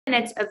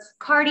minutes of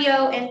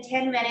cardio and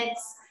 10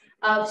 minutes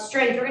of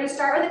strength. We're going to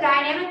start with a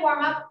dynamic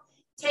warm-up.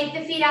 Take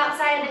the feet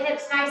outside of the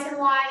hips nice and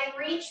wide and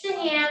reach the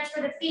hands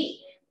for the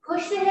feet.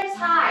 Push the hips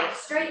high,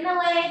 straighten the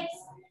legs.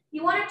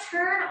 You want to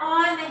turn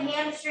on the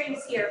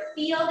hamstrings here.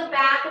 Feel the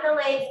back of the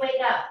legs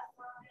wake up.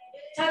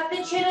 Tuck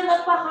the chin and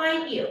look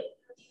behind you.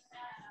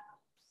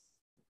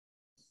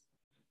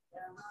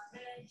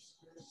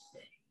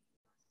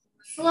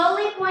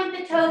 Slowly point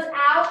the toes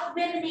out,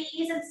 bend the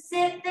knees, and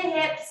sit the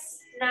hips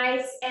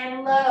nice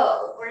and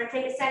low. We're going to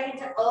take a second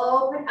to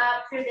open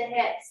up through the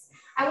hips.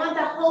 I want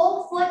the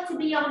whole foot to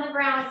be on the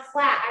ground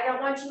flat. I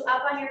don't want you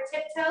up on your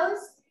tiptoes.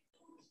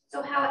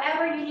 So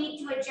however you need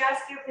to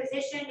adjust your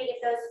position to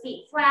get those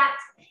feet flat,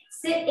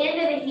 sit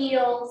into the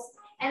heels,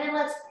 and then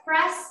let's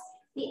press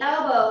the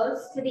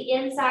elbows to the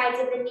insides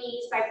of the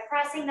knees by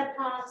pressing the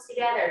palms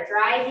together.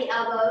 Drive the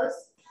elbows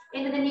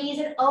into the knees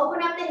and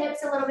open up the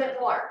hips a little bit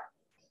more.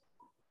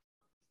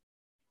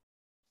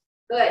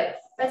 Good.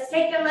 Let's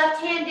take the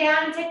left hand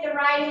down and take the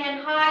right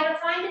hand high to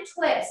find a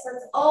twist.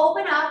 Let's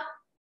open up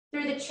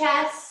through the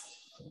chest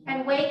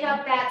and wake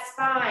up that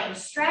spine.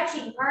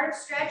 Stretching, part of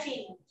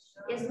stretching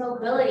is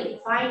mobility,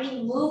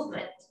 finding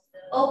movement,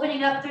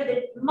 opening up through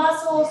the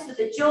muscles, through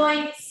the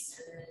joints,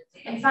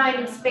 and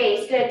finding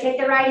space. Good. Take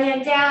the right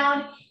hand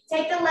down,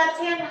 take the left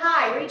hand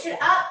high, reach it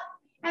up,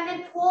 and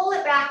then pull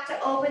it back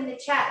to open the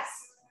chest.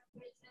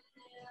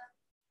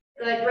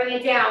 Good. Bring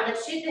it down.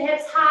 Let's shoot the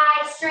hips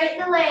high, straighten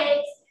the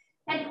legs,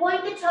 and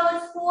point the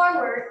toes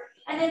forward,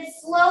 and then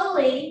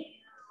slowly,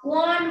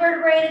 one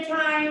vertebrae at a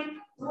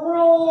time,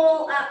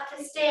 roll up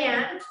to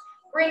stand.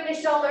 Bring the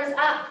shoulders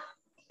up,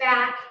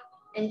 back,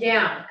 and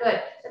down.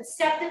 Good. Let's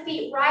step the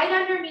feet right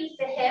underneath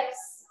the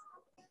hips.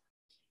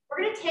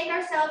 We're going to take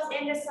ourselves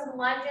into some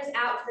lunges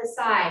out to the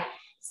side.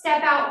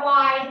 Step out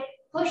wide,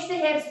 push the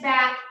hips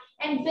back,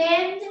 and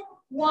bend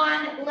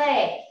one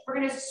leg. We're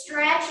going to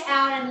stretch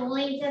out and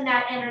lengthen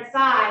that inner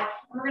thigh.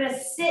 And we're going to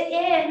sit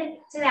in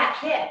to that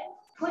hip.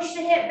 Push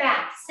the hip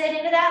back, sit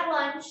into that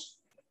lunge,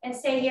 and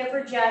stay here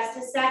for just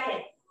a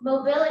second.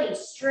 Mobility,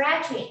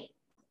 stretching.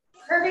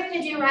 Perfect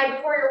to do right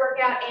before your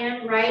workout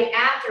and right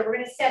after. We're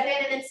going to step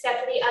in and then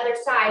step to the other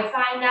side.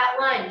 Find that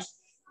lunge.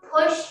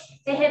 Push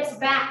the hips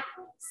back.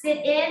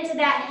 Sit into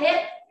that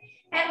hip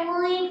and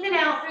lengthen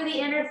out through the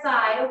inner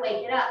thigh to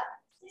wake it up.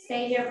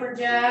 Stay here for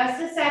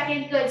just a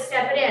second. Good,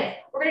 step it in.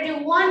 We're going to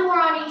do one more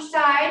on each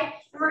side,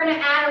 and we're going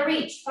to add a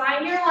reach.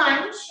 Find your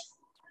lunge.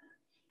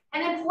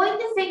 And then point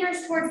the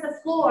fingers towards the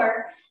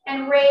floor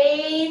and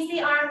raise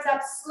the arms up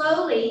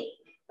slowly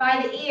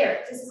by the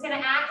ears. This is going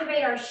to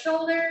activate our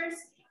shoulders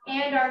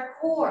and our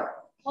core.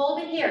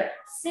 Hold it here.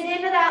 Sit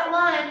into that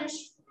lunge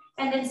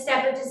and then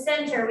step it to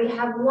center. We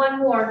have one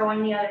more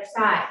going the other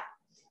side.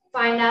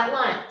 Find that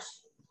lunge.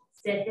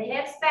 Sit the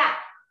hips back.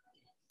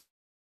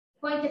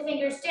 Point the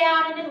fingers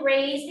down and then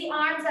raise the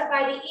arms up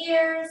by the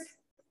ears.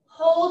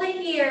 Hold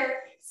it here.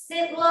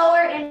 Sit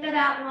lower into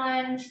that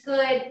lunge.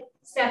 Good.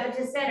 Step it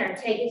to center.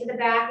 Take it to the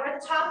back or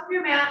the top of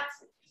your mat.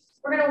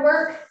 We're going to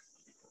work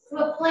to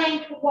a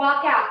plank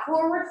walk out.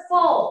 Forward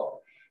fold.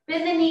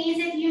 Bend the knees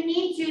if you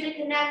need to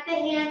connect the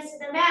hands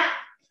to the mat.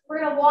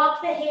 We're going to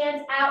walk the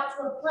hands out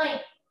to a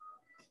plank.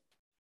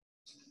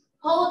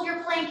 Hold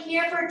your plank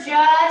here for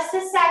just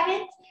a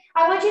second.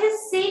 I want you to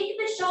sink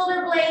the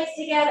shoulder blades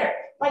together,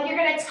 like you're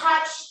going to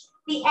touch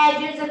the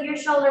edges of your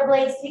shoulder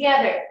blades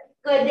together.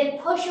 Good. Then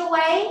push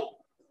away.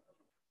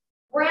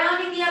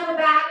 Rounding the upper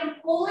back and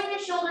pulling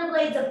the shoulder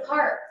blades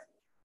apart.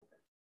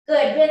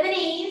 Good. Bend the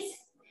knees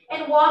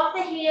and walk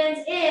the hands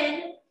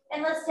in.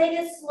 And let's take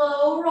a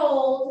slow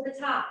roll to the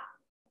top.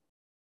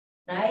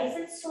 Nice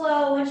and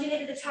slow. Once you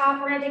get to the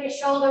top, we're going to take a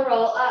shoulder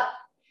roll up,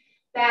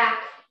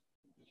 back,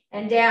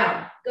 and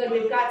down. Good.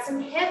 We've got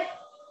some hip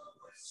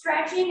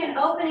stretching and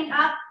opening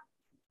up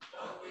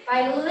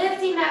by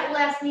lifting that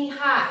left knee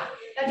high.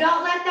 Now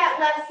don't let that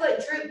left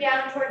foot droop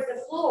down towards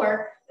the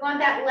floor. You want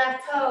that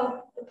left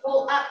toe to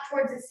pull up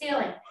towards the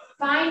ceiling.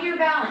 Find your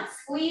balance.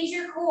 Squeeze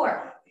your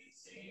core.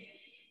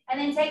 And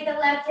then take the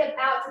left hip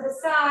out to the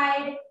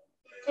side.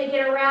 Take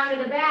it around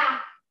to the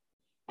back.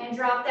 And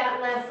drop that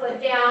left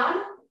foot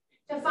down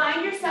to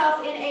find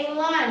yourself in a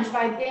lunge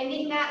by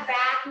bending that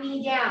back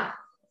knee down.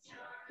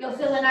 You'll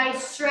feel a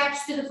nice stretch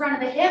through the front of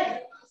the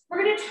hip.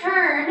 We're going to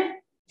turn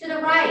to the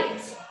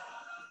right.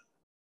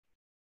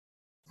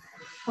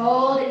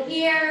 Hold it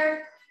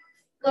here.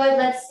 Good.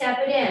 Let's step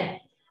it in.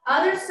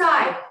 Other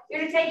side,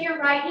 you're going to take your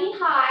right knee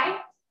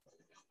high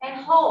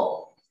and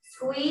hold.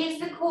 Squeeze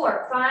the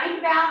core.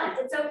 Find balance.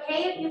 It's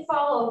okay if you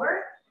fall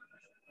over.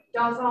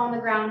 Don't fall on the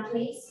ground,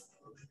 please.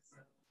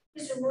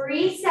 Just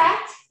reset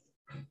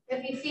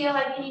if you feel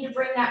like you need to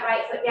bring that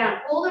right foot down.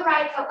 Pull the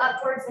right foot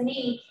up towards the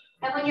knee.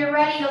 And when you're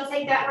ready, you'll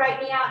take that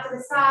right knee out to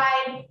the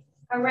side,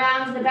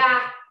 around to the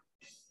back.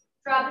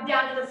 Drop it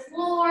down to the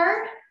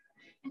floor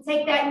and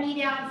take that knee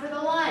down for the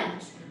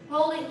lunge.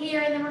 Hold it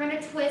here, and then we're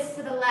going to twist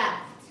to the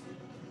left.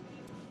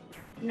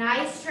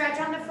 Nice stretch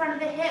on the front of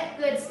the hip.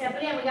 Good. Step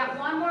it in. We got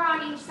one more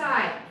on each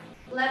side.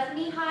 Left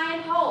knee high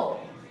and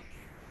hold.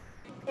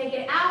 Take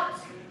it out,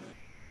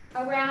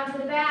 around to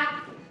the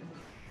back,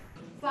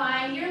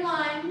 Find your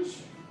lunge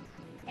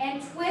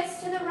and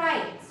twist to the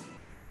right.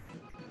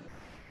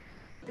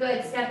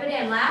 Good, step it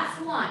in,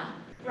 last one.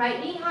 Right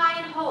knee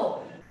high and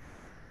hold.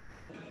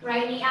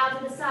 Right knee out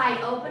to the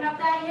side, open up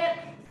that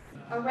hip,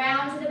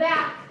 around to the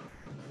back.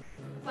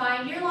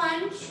 Find your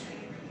lunge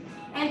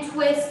and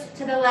twist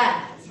to the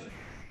left.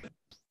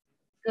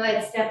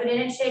 Good, step it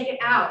in and shake it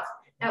out.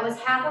 That was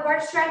half of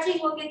our stretching.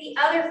 We'll get the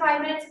other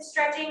 5 minutes of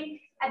stretching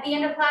at the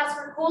end of class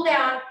for cool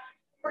down.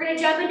 We're gonna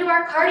jump into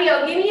our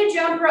cardio. Give me a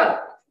jump rope.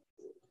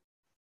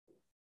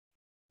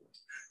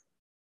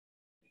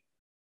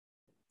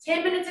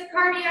 10 minutes of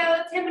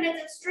cardio, 10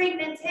 minutes of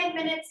strength, and 10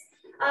 minutes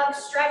of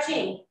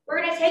stretching.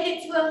 We're gonna take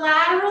it to a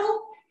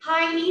lateral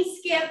high knee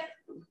skip.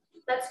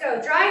 Let's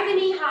go. Drive the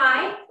knee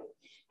high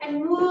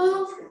and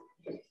move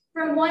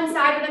from one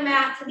side of the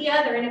mat to the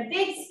other in a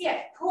big skip.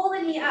 Pull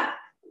the knee up.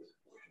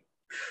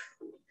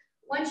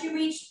 Once you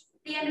reach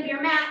the end of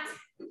your mat,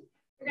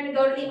 you're gonna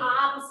go to the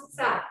opposite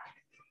side.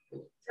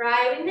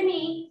 Driving the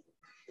knee.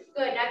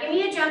 Good, now give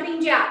me a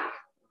jumping jack.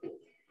 You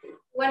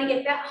wanna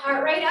get that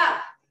heart rate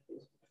up.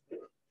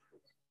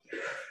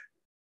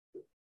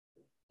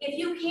 If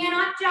you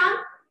cannot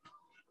jump,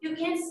 you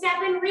can step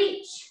and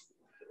reach.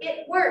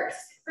 It works.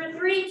 For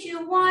 3,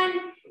 2,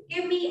 1,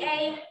 give me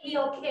a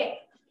heel kick.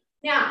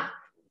 Now,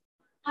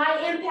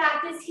 high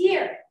impact is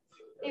here.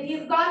 If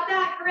you've got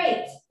that,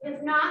 great.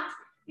 If not,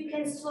 you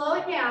can slow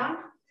it down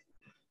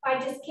by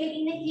just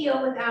kicking the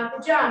heel without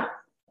the jump.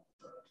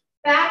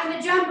 Back to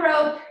the jump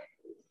rope.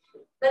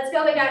 Let's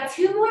go. We got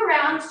 2 more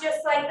rounds just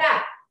like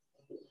that.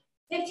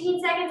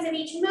 15 seconds of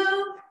each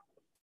move,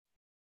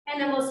 and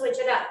then we'll switch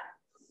it up.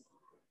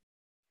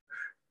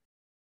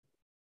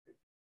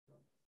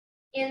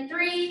 In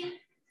 3,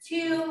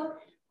 2,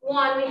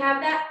 1, we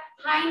have that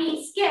high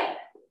knee skip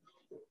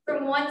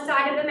from one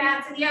side of the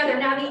mat to the other.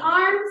 Now the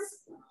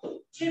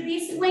arms should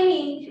be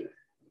swinging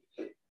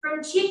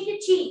from cheek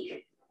to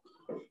cheek.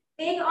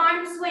 Big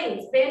arm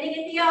swings,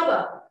 bending at the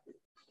elbow.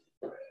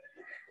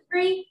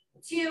 3,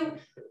 2,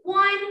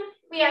 1,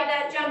 we have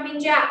that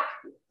jumping jack.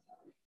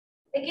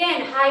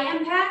 Again, high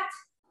impact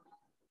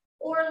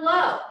or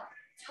low,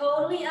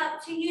 totally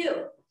up to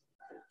you.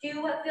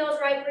 Do what feels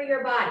right for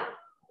your body.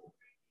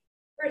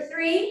 For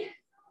 3,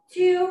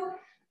 2,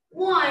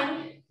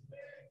 1,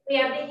 we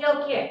have the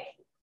heel kick.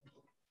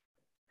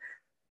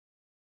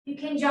 You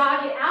can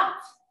jog it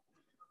out,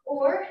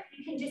 or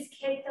you can just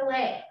kick the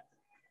leg.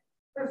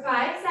 For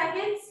 5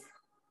 seconds.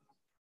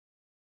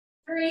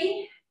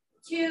 3,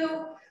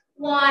 2,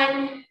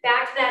 1,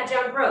 back to that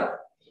jump rope.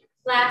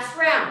 Last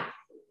round.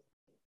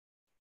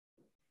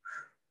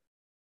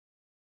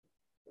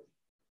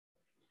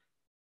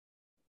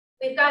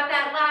 We've got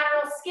that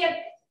lateral skip.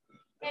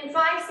 In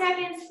 5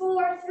 seconds,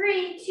 4,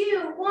 3,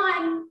 2,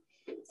 1,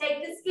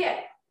 take the skip.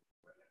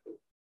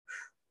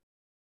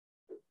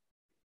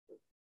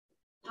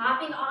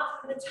 Popping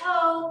off of the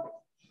toe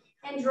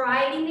and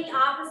driving the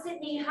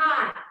opposite knee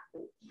high.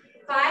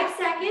 5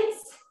 seconds.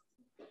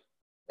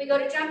 We go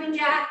to jumping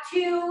jack,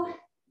 2,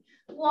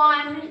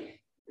 1.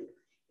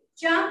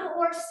 Jump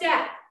or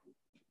step.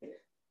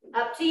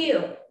 Up to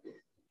you.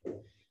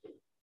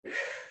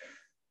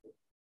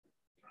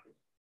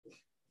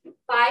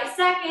 5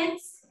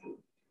 seconds.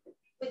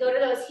 We go to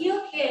those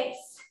heel kicks.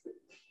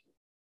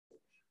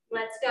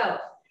 Let's go.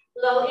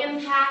 Low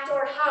impact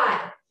or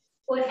high.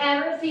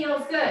 Whatever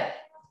feels good.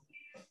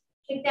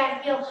 Kick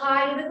that heel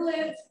high to the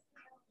glutes.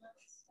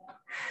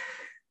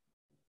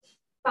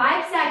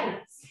 5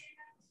 seconds.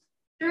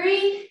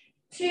 3,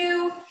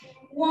 2,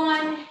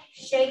 1.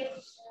 Shake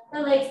the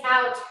legs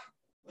out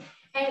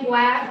and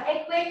grab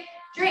a quick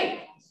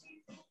drink.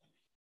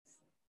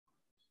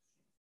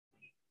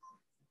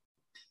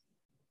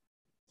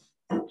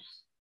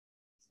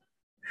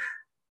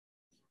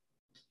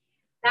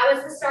 That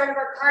was the start of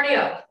our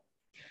cardio.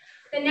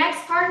 The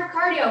next part of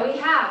cardio, we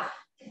have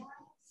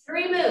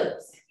 3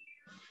 moves.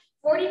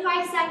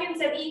 45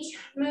 seconds of each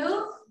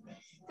move,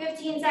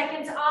 15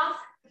 seconds off.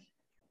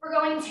 We're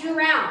going 2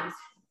 rounds.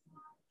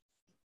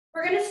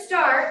 We're gonna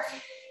start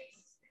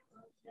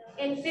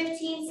in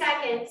 15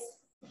 seconds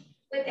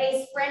with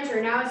a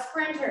sprinter. Now a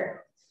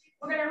sprinter.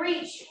 We're gonna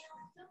reach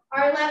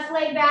our left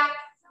leg back,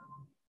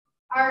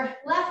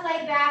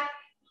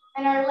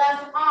 and our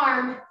left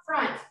arm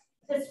front.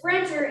 The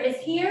sprinter is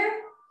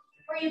here,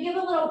 where you give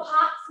a little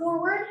pop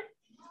forward,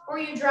 or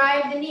you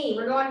drive the knee.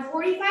 We're going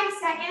 45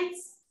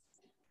 seconds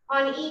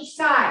on each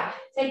side.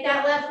 Take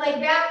that left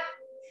leg back,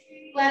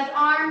 left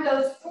arm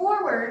goes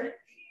forward.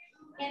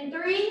 In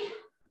 3,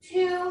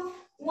 2,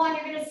 1,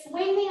 you're gonna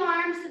swing the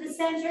arms to the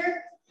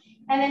center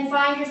and then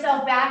find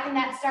yourself back in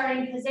that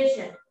starting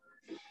position.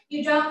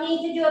 You don't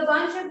need to do a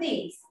bunch of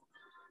these.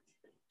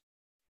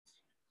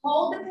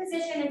 Hold the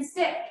position and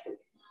stick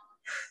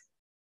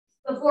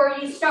before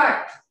you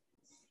start.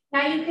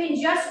 Now you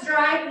can just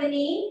drive the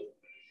knee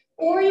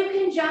or you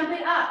can jump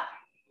it up.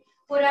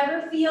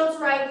 Whatever feels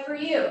right for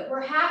you.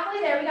 We're halfway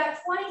there, we got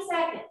 20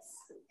 seconds.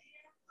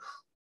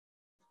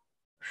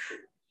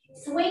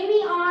 Swing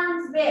the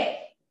arms big.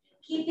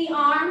 Keep the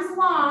arms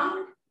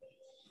long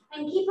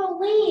and keep a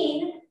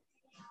lean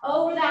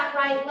over that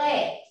right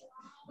leg.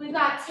 We've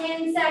got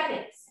 10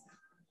 seconds.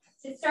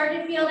 So start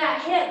to feel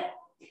that hip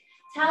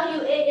tell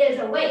you it is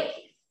awake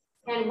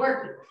and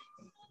working.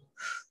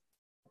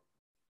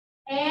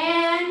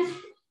 And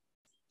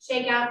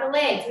shake out the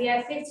legs. We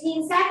have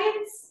 15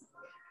 seconds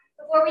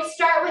before we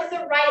start with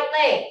the right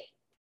leg.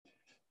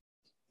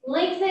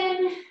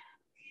 Lengthen,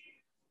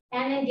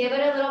 and then give it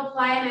a little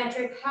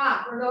plyometric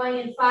hop. We're going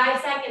in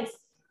 5 seconds.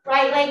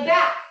 Right leg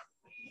back,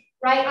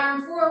 right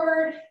arm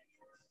forward,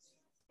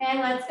 and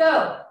let's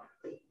go.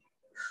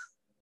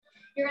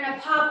 You're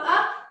gonna pop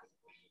up,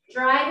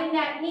 driving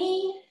that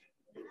knee,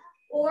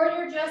 or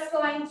you're just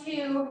going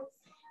to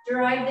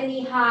drive the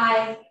knee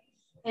high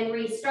and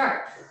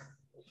restart.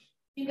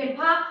 You can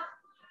pop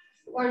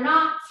or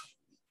not,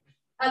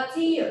 up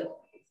to you.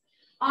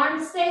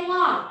 Arms stay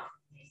long.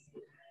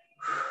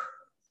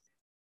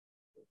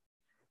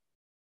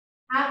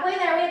 Halfway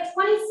there, we have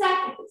 20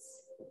 seconds.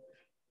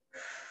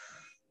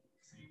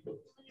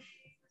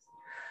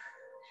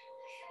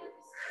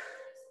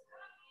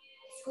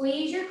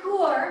 Squeeze your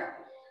core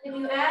if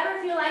you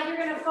ever feel like you're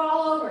gonna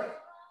fall over.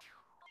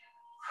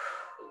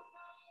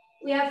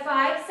 We have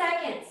 5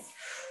 seconds.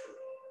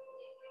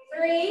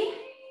 3,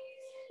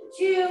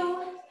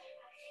 2,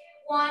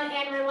 1,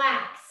 and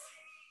relax.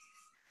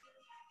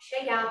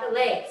 Shake out the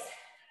legs.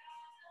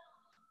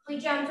 We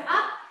jumped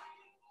up.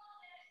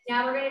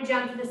 Now we're gonna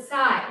jump to the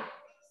side.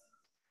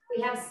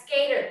 We have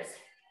skaters.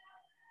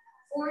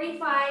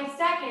 45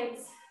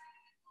 seconds.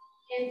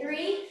 In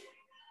 3,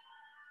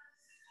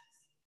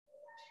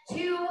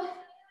 2,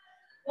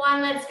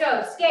 1, let's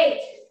go.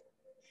 Skate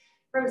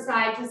from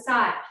side to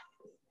side.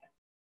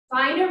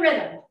 Find a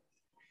rhythm.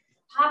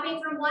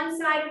 Hopping from one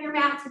side of your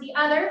mat to the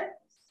other.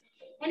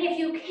 And if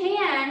you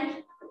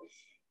can,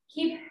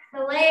 keep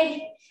the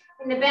leg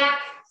in the back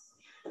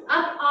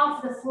up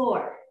off the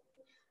floor.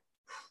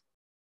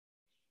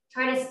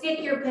 Try to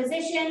stick your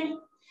position,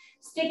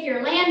 stick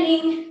your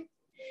landing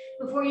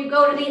before you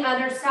go to the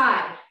other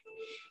side.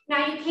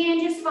 Now you can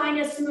just find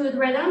a smooth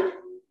rhythm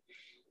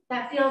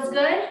that feels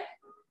good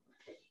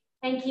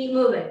and keep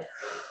moving.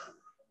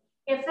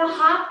 If the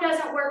hop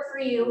doesn't work for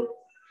you,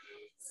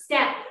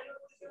 step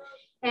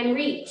and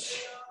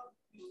reach.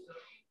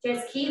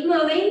 Just keep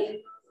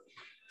moving.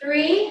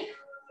 3,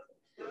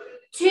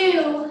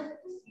 2,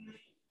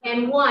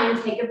 and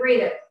 1. Take a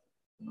breather.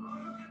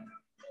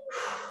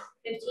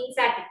 15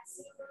 seconds.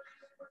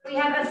 We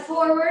have a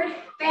forward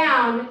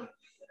bound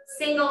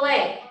single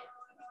leg.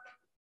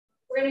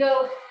 We're gonna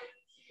go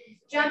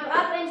jump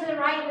up into the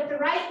right with the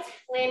right,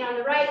 land on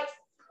the right.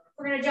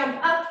 We're gonna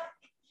jump up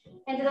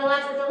into the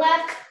left with the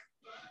left,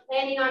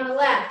 landing on the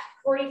left.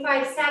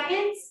 45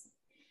 seconds.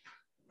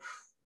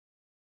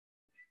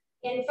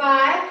 In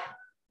 5,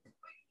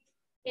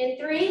 in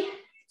 3,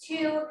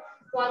 2,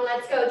 1,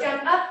 let's go.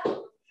 Jump up.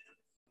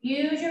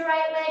 Use your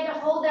right leg to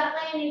hold that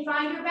landing,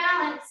 find your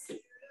balance,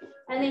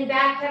 and then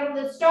back pedal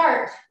to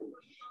start.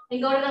 Then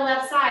go to the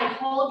left side.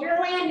 Hold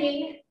your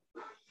landing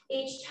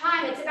each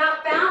time. It's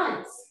about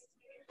balance.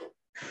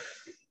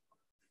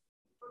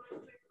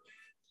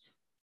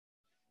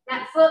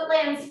 That foot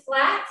lands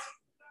flat.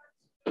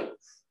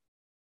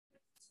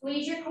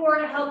 Squeeze your core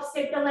to help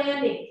stick the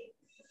landing.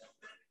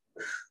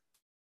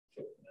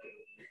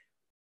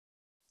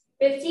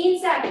 15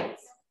 seconds.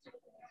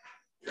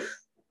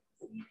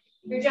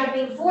 You're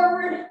jumping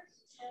forward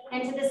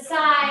and to the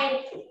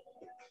side,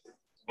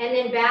 and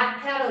then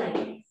back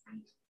pedaling.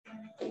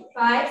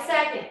 5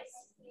 seconds.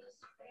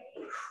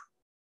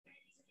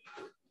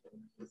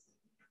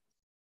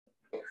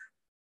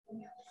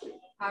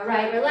 All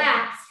right,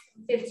 relax.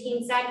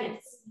 15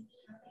 seconds.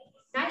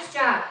 Nice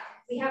job.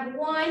 We have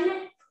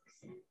one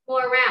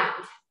more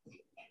round.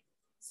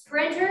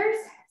 Sprinters,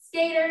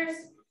 skaters,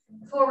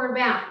 forward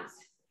bounds.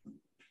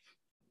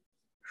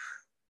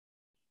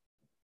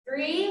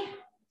 3.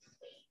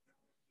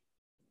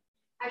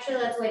 Actually,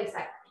 let's wait a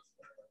second.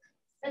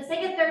 Let's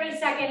take a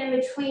 30-second in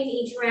between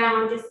each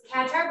round. Just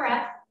catch our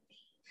breath.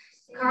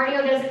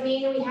 Cardio doesn't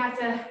mean we have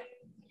to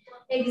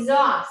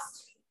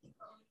exhaust.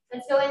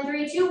 Let's go in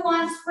 3, 2,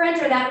 1,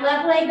 sprinter. That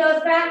left leg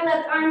goes back,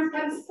 left arm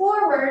comes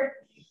forward.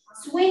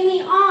 Swing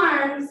the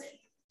arms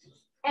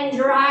and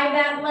drive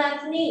that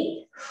left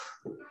knee.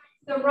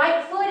 The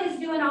right foot is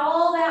doing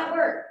all that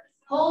work,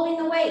 holding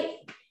the weight.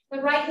 The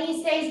right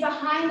knee stays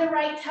behind the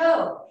right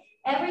toe.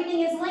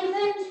 Everything is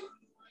lengthened,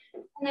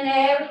 and then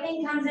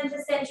everything comes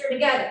into center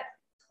together.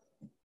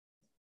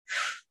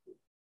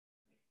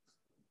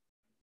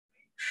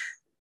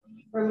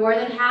 We're more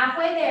than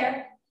halfway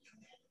there.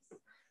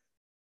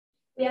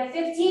 We have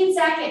 15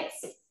 seconds.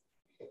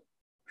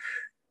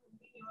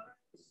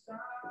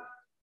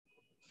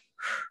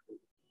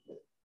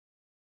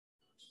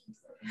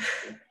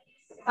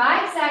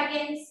 Five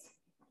seconds.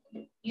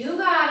 You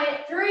got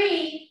it.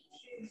 3,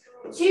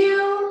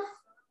 2,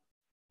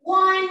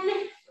 1.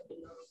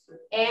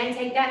 And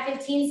take that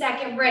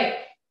 15-second break.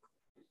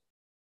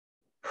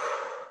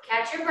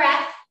 Catch your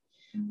breath.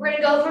 We're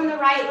going to go from the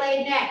right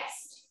leg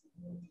next.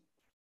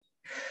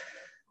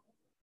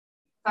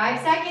 5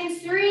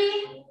 seconds.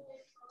 3,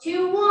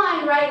 2,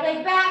 1. Right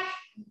leg back.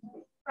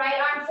 Right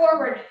arm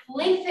forward,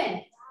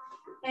 lengthen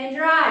and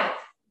drive.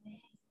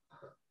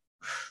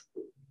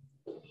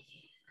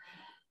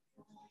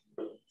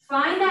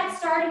 Find that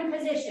starting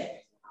position.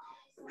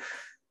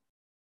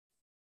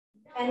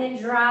 And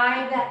then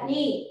drive that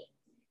knee,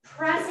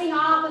 pressing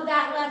off of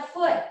that left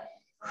foot.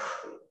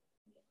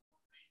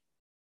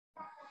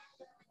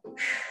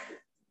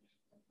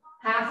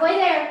 Halfway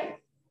there.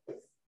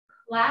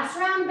 Last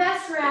round,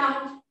 best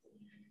round.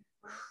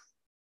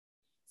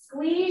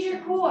 Squeeze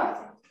your core.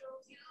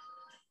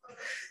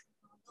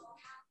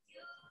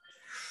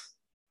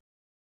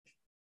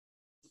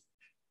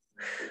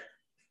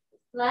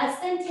 Less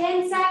than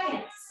 10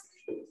 seconds.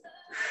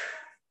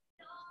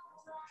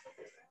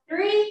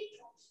 3,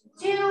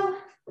 2,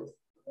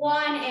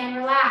 1, and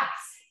relax.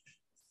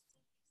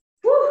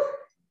 Woo.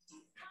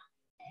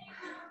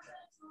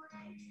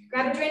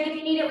 Grab a drink if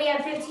you need it. We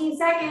have 15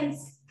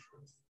 seconds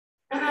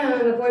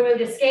before we move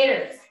to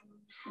skaters.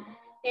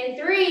 In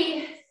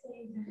 3,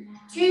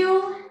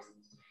 2,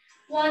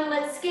 1,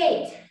 let's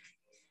skate.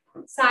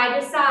 Side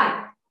to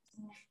side.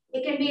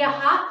 It can be a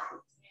hop.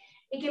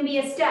 It can be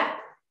a step.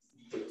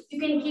 You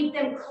can keep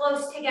them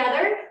close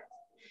together,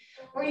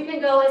 or you can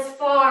go as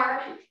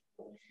far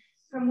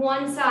from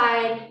one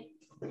side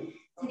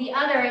to the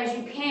other as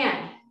you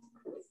can.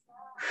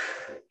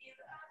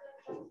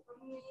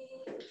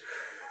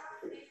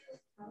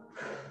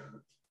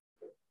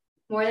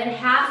 More than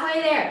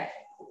halfway there.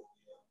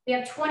 We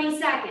have 20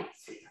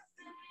 seconds.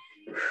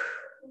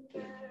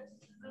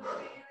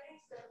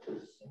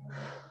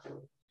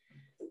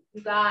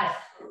 You got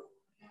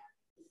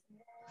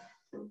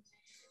it.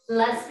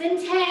 Less than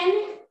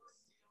 10.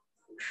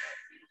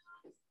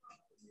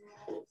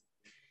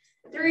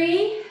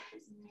 3,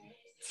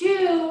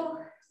 2,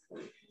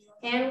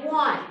 and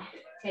 1.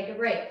 Take a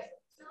break.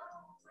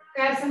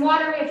 Grab some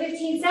water. We have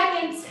 15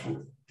 seconds.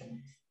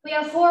 We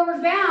have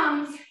forward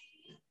bounds,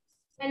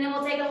 and then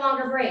we'll take a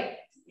longer break.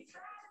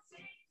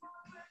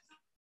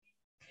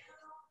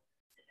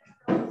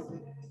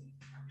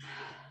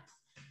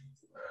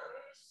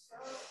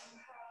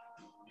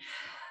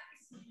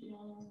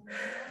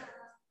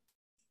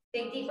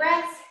 Take deep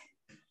breaths.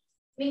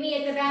 Meet me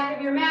at the back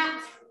of your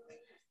mat.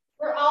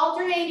 We're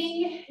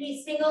alternating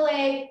these single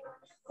leg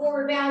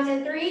forward bounds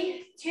in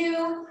 3,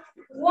 2,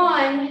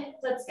 1.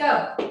 Let's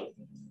go.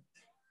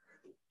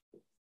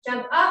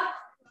 Jump up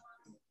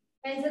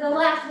and to the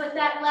left with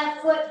that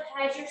left foot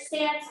as your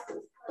stance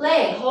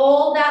leg.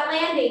 Hold that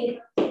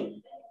landing.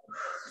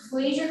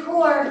 Squeeze your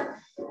core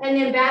and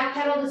then back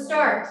pedal to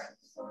start.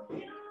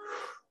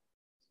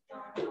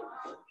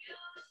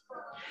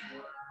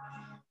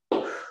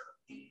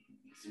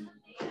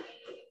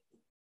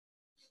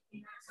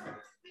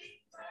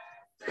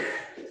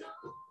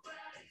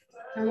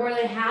 We're more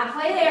than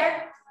halfway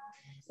there.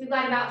 We've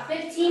got about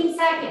 15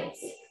 seconds.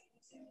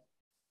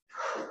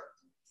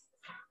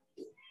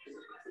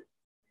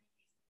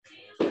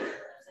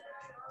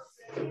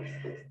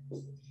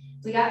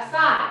 We got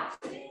 5,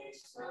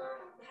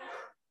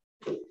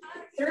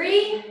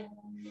 3,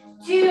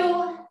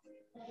 2,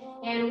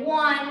 and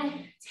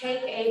 1.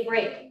 Take a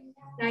break.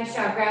 Nice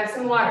job. Grab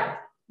some water.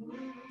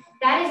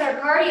 That is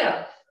our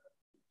cardio.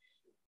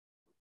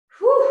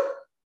 Whew.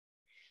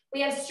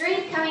 We have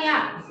strength coming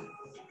up.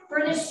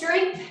 For the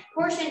strength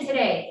portion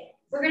today,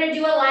 we're going to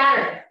do a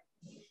ladder.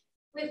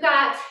 We've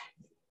got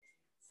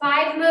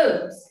 5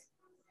 moves.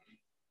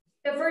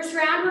 The first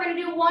round, we're going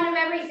to do 1 of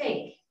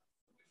everything.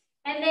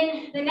 And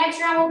then the next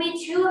round will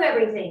be 2 of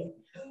everything,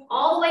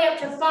 all the way up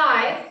to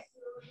 5.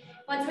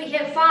 Once we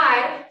hit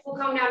 5, we'll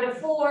come down to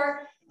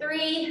 4,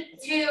 3,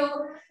 2,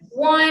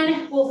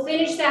 1. We'll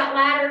finish that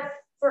ladder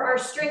for our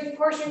strength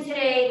portion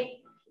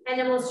today, and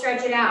then we'll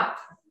stretch it out.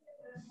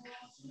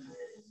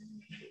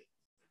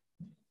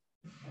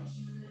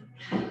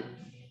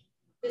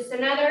 Just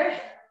another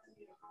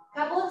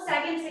couple of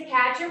seconds to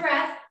catch your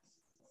breath.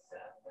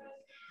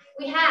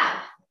 We have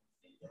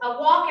a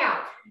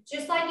walkout,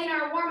 just like in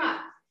our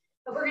warm-up,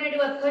 but we're going to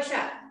do a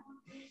push-up.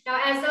 Now,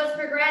 as those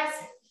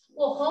progress,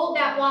 we'll hold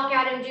that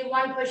walkout and do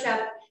 1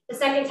 push-up. The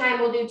second time,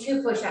 we'll do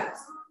 2 push-ups.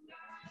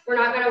 We're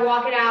not going to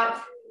walk it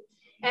out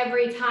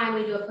every time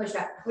we do a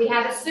push-up. We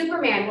have a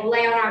Superman. We'll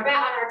lay on our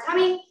back, on our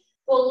tummy.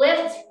 We'll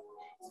lift,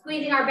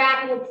 squeezing our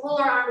back, and we'll pull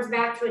our arms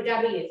back to a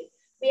W.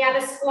 We have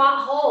a squat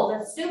hold, a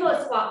sumo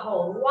squat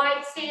hold,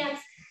 wide stance,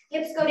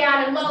 hips go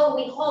down and low,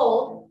 we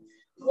hold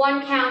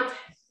 1 count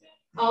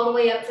all the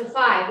way up to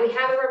 5. We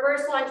have a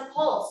reverse lunge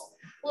pulse.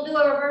 We'll do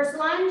a reverse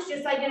lunge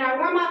just like in our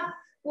warm-up.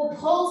 We'll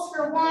pulse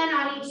for 1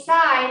 on each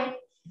side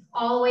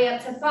all the way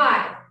up to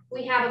 5.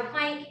 We have a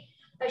plank,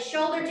 a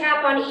shoulder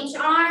tap on each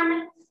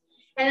arm,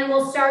 and then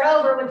we'll start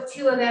over with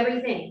 2 of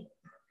everything.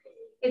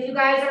 If you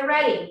guys are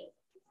ready,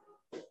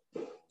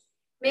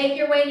 make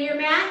your way to your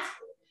mat.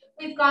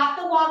 We've got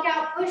the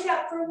walkout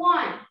push-up for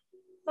 1.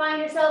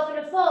 Find yourself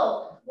in a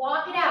fold.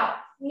 Walk it out.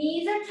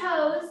 Knees or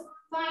toes.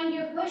 Find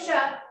your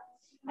push-up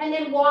and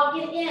then walk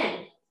it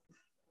in.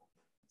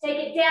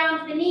 Take it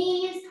down to the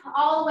knees,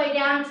 all the way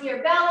down to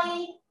your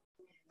belly.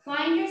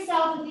 Find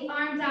yourself with the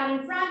arms out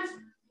in front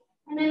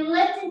And then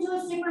lift into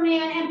a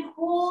Superman and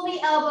pull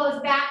the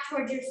elbows back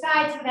towards your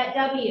sides for that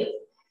W.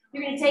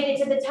 You're going to take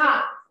it to the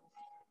top.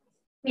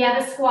 We have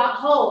a squat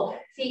hold.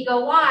 Feet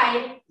go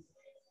wide.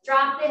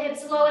 Drop the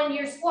hips low into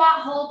your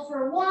squat. Hold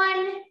for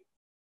 1.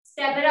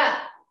 Step it up.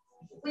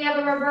 We have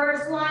a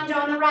reverse lunge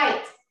on the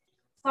right.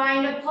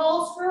 Find a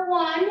pulse for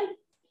 1.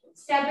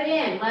 Step it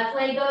in. Left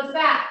leg goes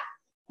back.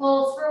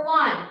 Pulse for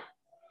 1.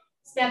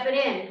 Step it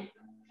in.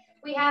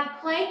 We have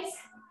planks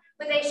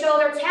with a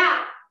shoulder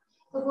tap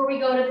before we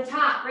go to the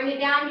top. Bring it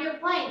down to your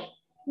plank.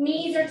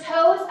 Knees or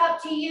toes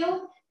up to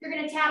you. You're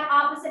going to tap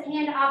opposite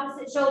hand to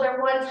opposite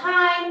shoulder 1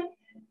 time.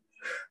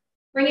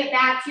 Bring it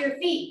back to your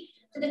feet.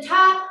 To the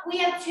top, we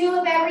have 2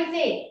 of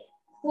everything.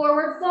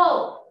 Forward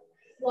fold.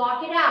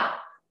 Walk it out.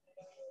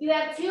 You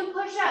have 2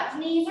 push-ups,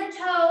 knees or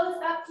toes,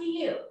 up to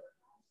you.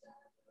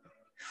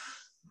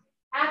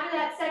 After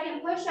that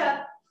second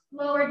push-up,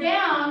 lower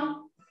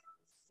down.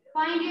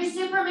 Find your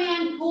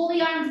Superman, pull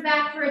the arms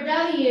back for a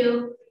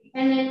W,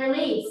 and then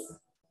release.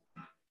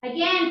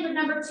 Again, for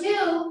number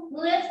 2,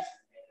 lift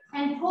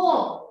and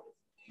pull.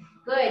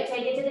 Good,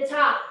 take it to the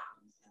top.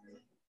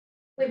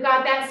 We've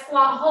got that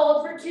squat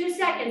hold for 2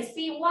 seconds.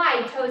 Feet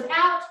wide, toes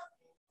out.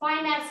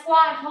 Find that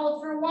squat,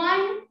 hold for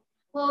 1,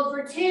 hold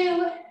for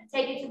 2,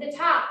 take it to the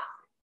top.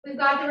 We've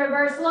got the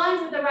reverse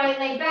lunge with the right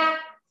leg back.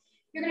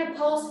 You're gonna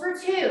pulse for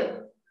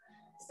 2.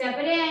 Step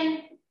it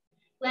in.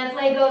 Left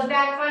leg goes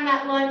back, find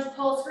that lunge,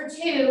 pulse for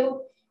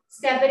 2.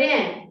 Step it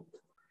in.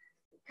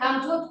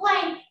 Come to a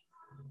plank.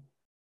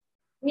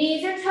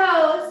 Knees or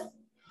toes.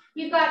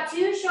 You've got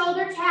 2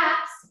 shoulder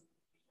taps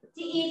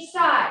to each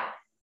side.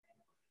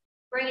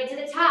 Bring it to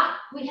the top.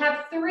 We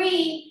have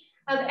 3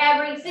 of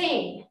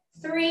everything.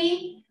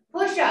 3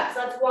 push-ups.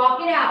 Let's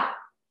walk it out.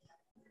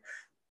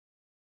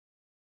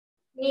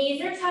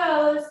 Knees or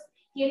toes.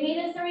 Give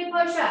me the 3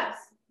 push-ups.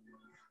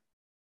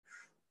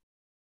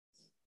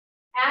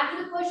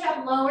 After the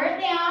push-up, lower it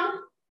down.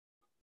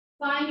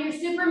 Find your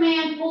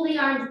Superman, pull the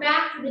arms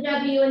back for the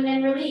W, and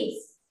then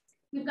release.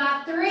 We've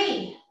got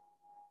 3.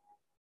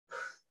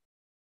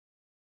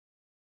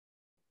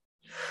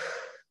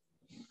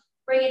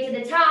 Bring it to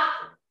the top.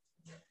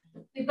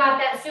 We've got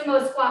that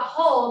sumo squat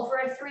hold for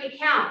a 3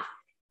 count.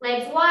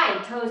 Legs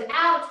wide, toes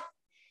out.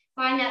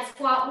 Find that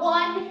squat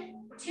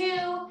 1,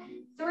 2,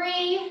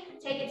 3.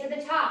 Take it to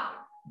the top.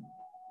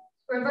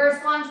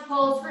 Reverse lunge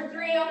pulse for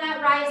 3 on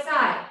that right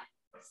side.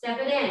 Step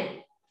it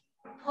in.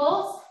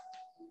 Pulse.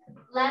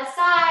 Left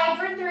side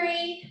for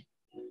 3.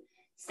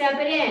 Step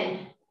it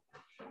in.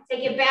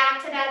 Take it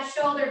back to that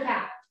shoulder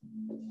tap.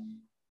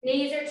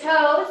 Knees or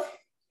toes.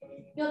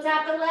 You'll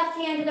tap the left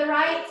hand to the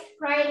right,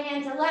 right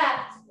hand to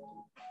left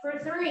for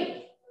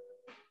 3.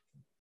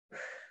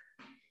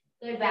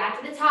 Good,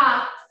 back to the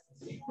top.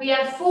 We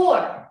have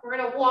 4. We're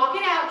gonna walk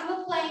it out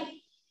to a plank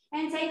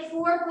and take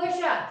 4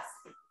 push-ups.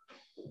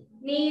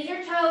 Knees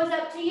or toes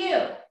up to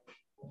you.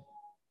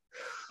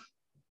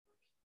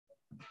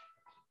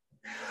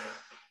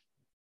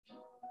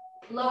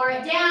 Lower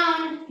it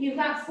down. You've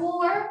got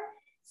 4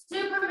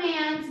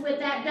 Supermans with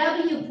that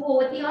W pull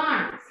with the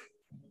arms.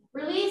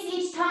 Release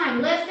each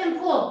time, lift and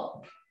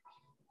pull.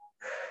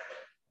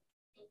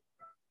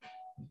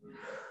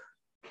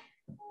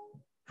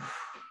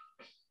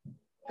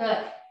 Good.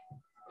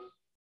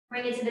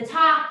 Bring it to the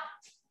top.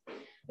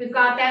 We've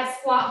got that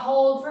squat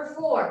hold for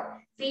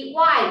 4. Feet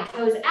wide,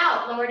 toes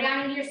out. Lower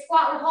down into your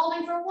squat. We're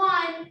holding for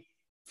 1,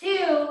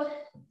 2,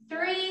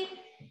 3,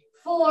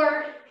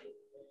 4.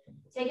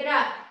 Take it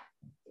up.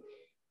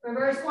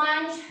 Reverse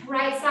lunge,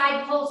 right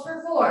side pulse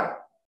for 4.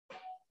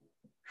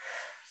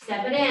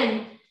 Step it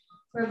in.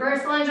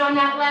 Reverse lunge on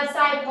that left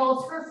side,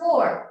 pulse for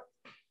 4.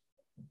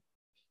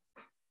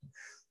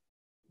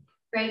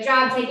 Great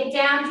job. Take it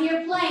down to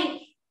your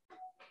plank.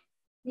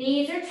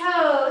 Knees or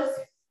toes.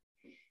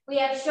 We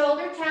have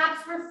shoulder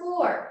taps for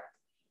 4.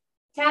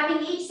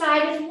 Tapping each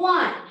side is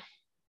 1.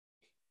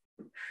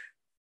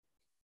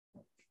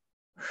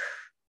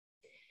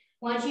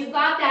 Once you've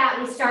got that,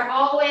 we start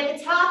all the way at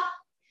the top.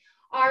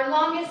 Our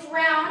longest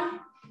round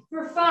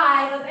for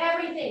 5 of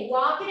everything.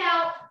 Walk it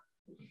out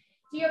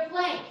to your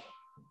plank.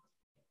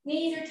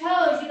 Knees or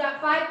toes, you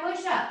got 5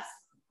 push-ups.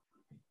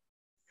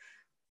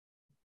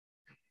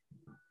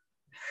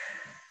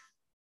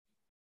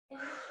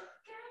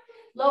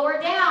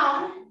 Lower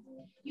down,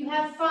 you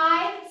have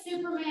 5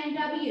 Superman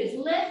W's.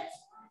 Lift,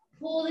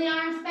 pull the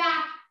arms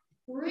back,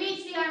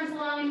 reach the arms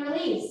long and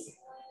release.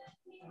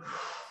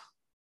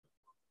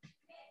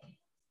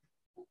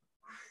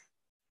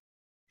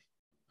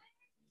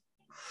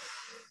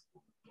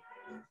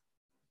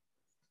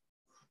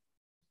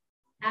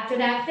 After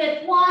that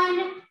 5th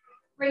one,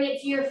 bring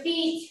it to your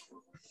feet.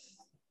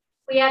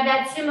 We have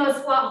that sumo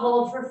squat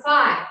hold for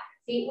 5.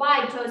 Feet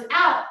wide, toes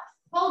out.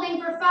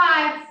 Holding for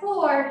 5,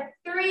 4,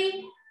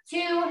 3,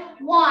 2,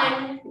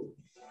 1.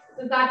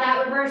 We've got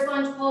that reverse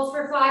lunge pulse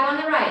for 5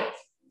 on the right.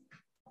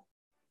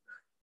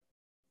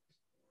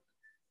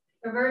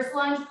 Reverse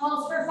lunge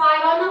pulse for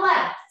 5 on the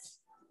left.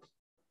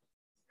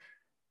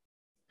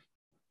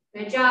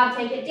 Good job,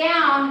 take it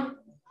down.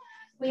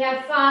 We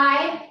have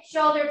 5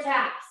 shoulder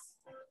taps.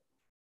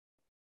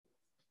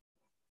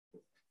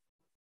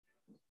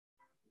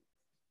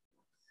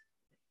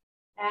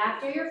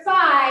 After your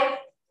 5,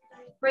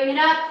 bring it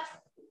up.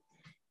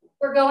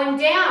 We're going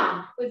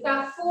down. We've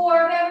got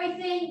 4 of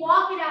everything.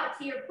 Walk it out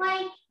to your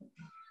plank.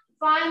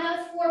 Find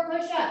those 4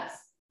 push-ups.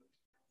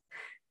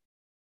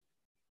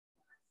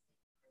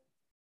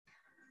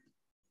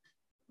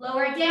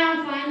 Lower it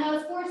down. Find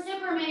those 4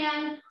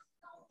 Superman.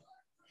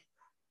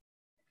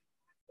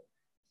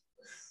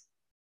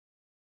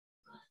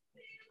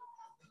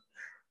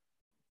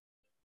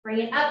 Bring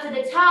it up to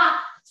the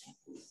top.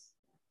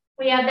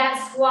 We have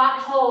that squat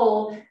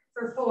hold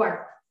for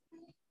 4,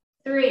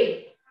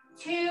 3,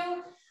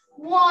 2,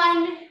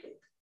 1.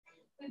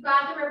 We've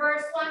got the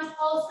reverse lunge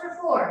pulse for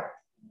 4.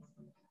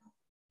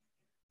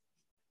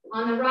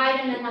 On the right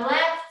and then the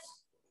left.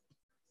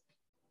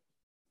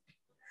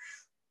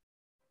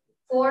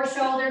 4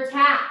 shoulder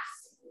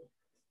taps.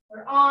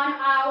 We're on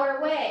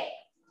our way.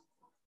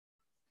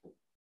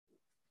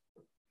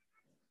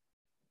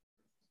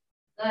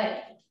 Good.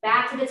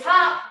 Back to the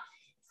top.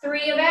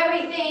 3 of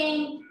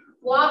everything.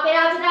 Walk it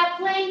out to that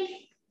plank.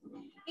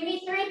 Give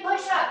me 3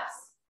 push-ups.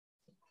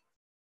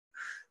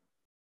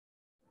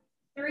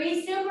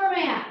 3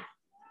 Superman.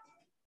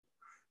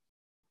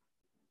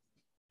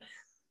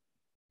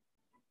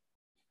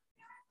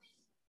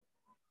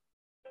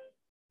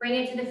 Bring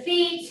it to the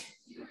feet.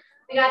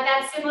 We got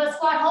that sumo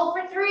squat hold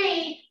for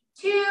 3,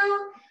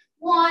 2,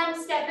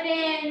 1. Step it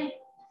in.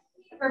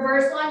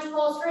 Reverse lunge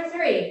pulse for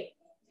 3.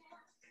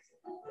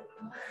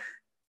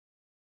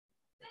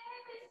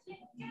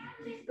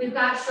 We've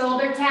got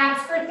shoulder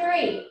taps for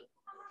 3.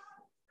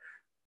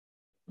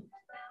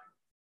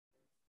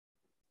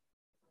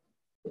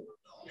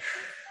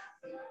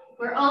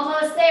 We're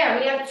almost there.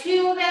 We have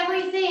 2 of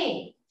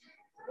everything.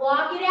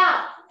 Walk it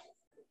out.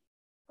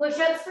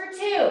 Push-ups for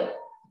 2.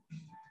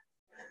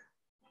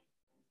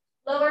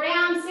 Lower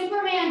down,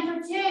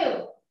 Superman for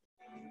 2.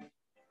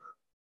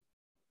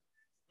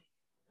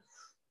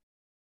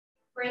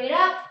 Bring it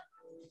up.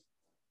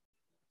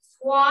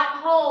 Squat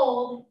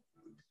hold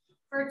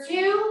for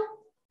 2,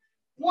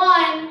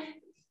 1.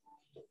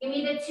 Give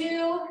me the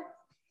 2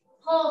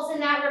 pulse in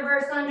that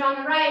reverse lunge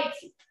on the right,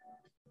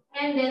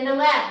 and then the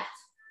left.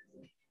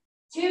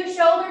 2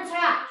 shoulder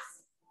taps.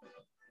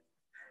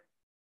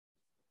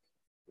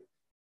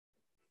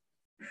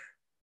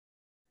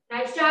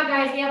 Nice job,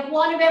 guys. We have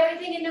 1 of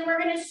everything, and then we're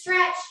going to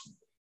stretch.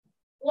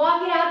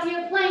 Walk it out to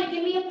your plank.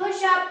 Give me a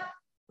push-up.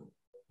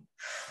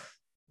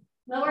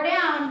 Lower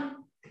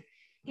down.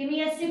 Give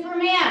me a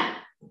Superman.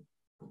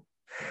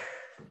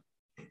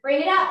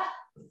 Bring it up.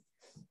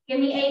 Give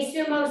me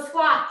a sumo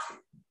squat.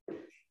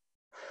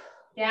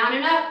 Down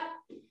and up.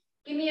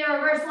 Give me a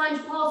reverse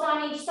lunge pulse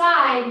on each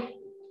side.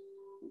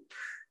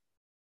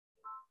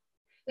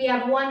 We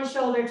have 1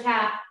 shoulder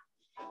tap,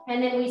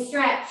 and then we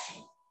stretch.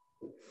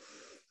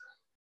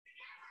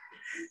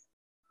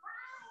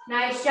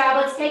 Nice job.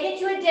 Let's take it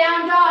to a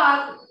down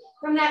dog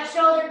from that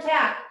shoulder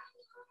tap.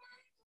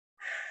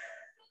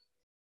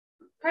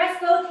 Press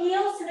both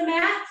heels to the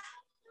mat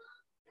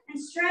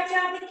and stretch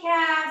out the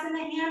calves and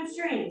the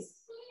hamstrings.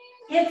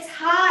 Hips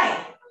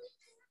high.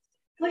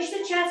 Push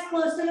the chest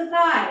close to the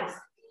thighs.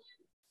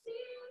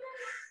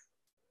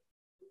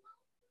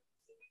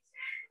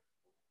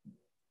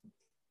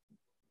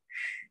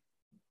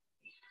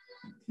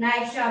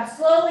 Nice job.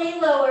 Slowly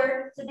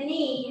lower to the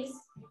knees.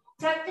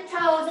 Tuck the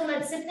toes and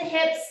let's sit the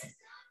hips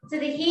to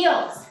the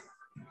heels.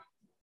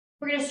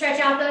 We're going to stretch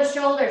out those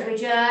shoulders. We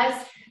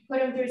just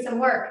put them through some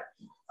work.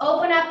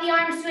 Open up the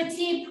arms to a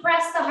T.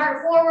 Press the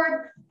heart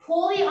forward.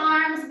 Pull the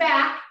arms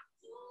back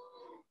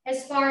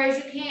as far as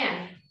you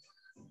can.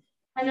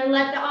 And then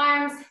let the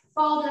arms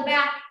fall to the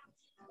back.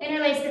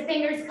 Interlace the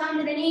fingers, come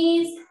to the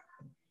knees.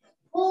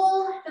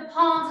 Pull the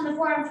palms and the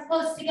forearms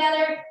close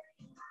together.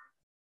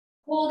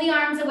 Pull the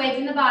arms away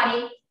from the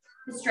body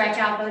to stretch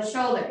out those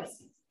shoulders.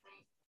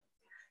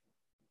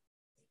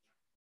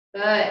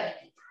 Good.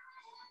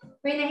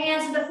 Bring the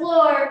hands to the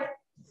floor.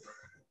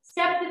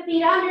 Step the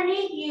feet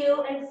underneath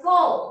you and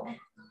fold.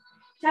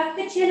 Tuck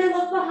the chin and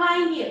look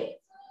behind you.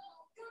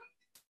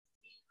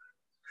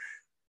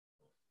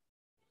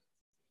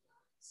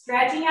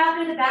 Stretching out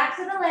through the backs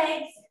of the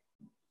legs.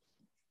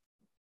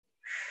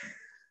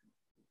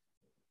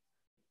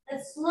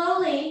 Let's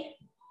slowly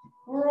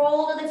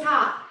roll to the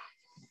top.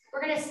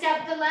 We're going to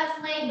step the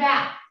left leg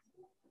back.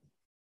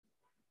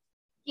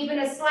 Keeping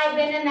a slight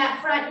bend in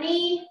that front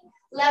knee.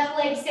 Left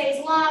leg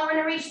stays long. We're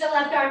going to reach the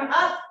left arm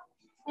up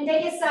and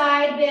take a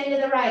side bend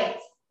to the right.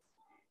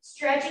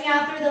 Stretching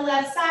out through the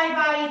left side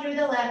body, through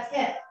the left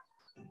hip.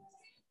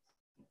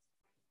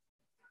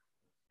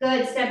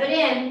 Good, step it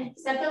in.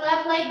 Step the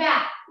left leg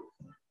back.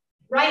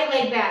 Right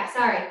leg back,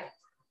 sorry.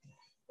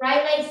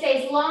 Right leg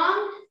stays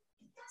long.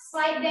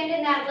 Slight bend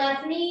in that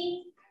left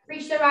knee.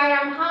 Reach the right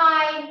arm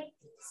high.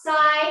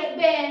 Side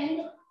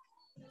bend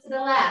to the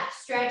left.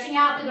 Stretching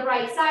out through the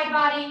right side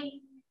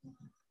body,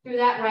 through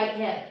that right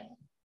hip.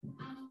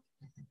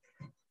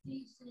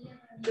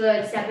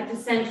 Good, step it to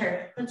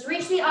center. Let's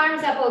reach the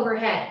arms up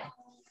overhead.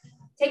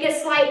 Take a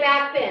slight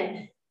back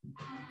bend.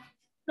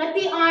 Let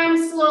the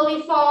arms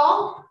slowly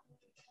fall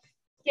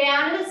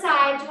down to the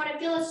sides. You want to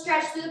feel a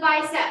stretch through the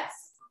biceps.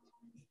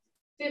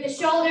 through the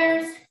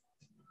shoulders,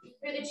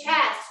 through the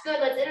chest. Good,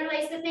 let's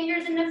interlace the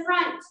fingers in the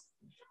front.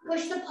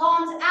 Push the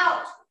palms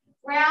out,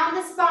 round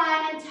the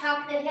spine and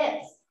tuck the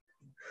hips.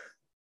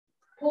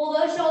 Pull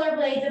those shoulder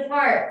blades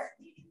apart.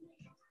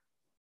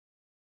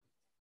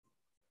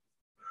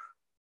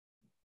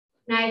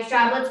 Nice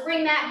job. Let's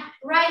bring that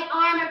right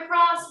arm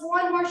across.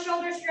 One more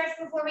shoulder stretch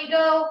before we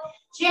go.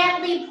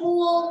 Gently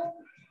pull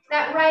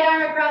that right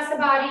arm across the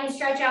body and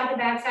stretch out the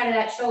back side of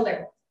that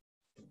shoulder.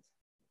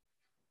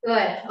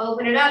 Good.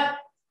 Open it up.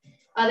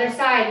 Other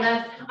side.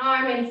 Left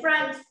arm in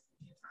front.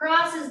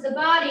 Crosses the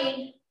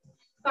body.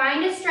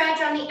 Find a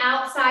stretch on the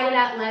outside of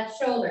that left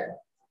shoulder.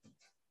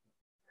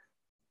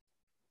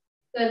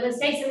 Good. Let's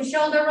take some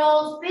shoulder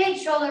rolls. Big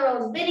shoulder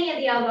rolls. Bending at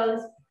the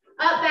elbows.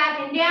 Up, back,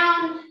 and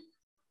down.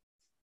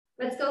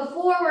 Let's go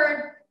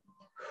forward.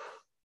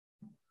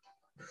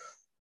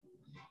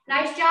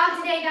 Nice job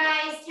today,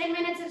 guys. 10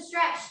 minutes of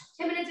stretch,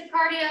 10 minutes of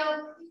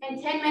cardio,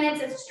 and 10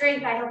 minutes of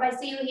strength. I hope I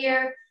see you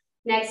here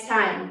next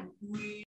time.